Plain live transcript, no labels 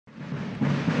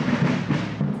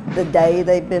The day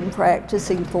they've been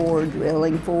practicing for,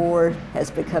 drilling for,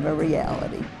 has become a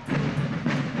reality.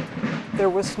 There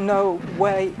was no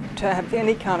way to have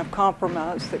any kind of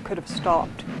compromise that could have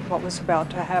stopped what was about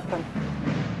to happen.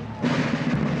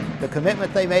 The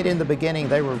commitment they made in the beginning,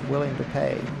 they were willing to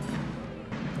pay,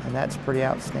 and that's pretty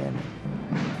outstanding.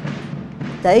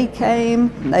 They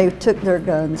came, and they took their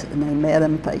guns, and they met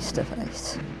them face to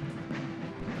face.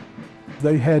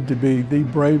 They had to be the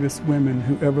bravest women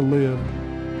who ever lived.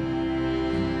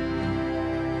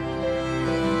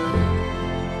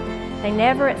 They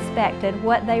never expected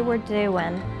what they were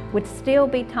doing would still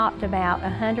be talked about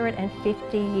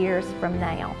 150 years from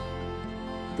now.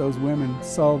 Those women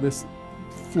saw this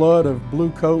flood of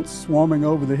blue coats swarming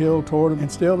over the hill toward them,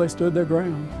 and still they stood their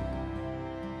ground.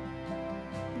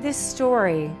 This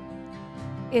story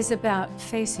is about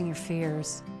facing your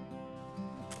fears.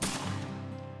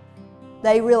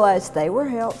 They realized they were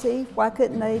healthy. Why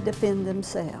couldn't they defend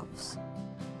themselves?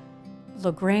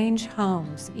 LaGrange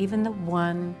homes, even the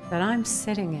one that I'm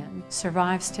sitting in,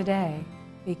 survives today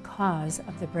because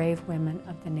of the brave women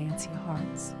of the Nancy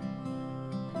Harts.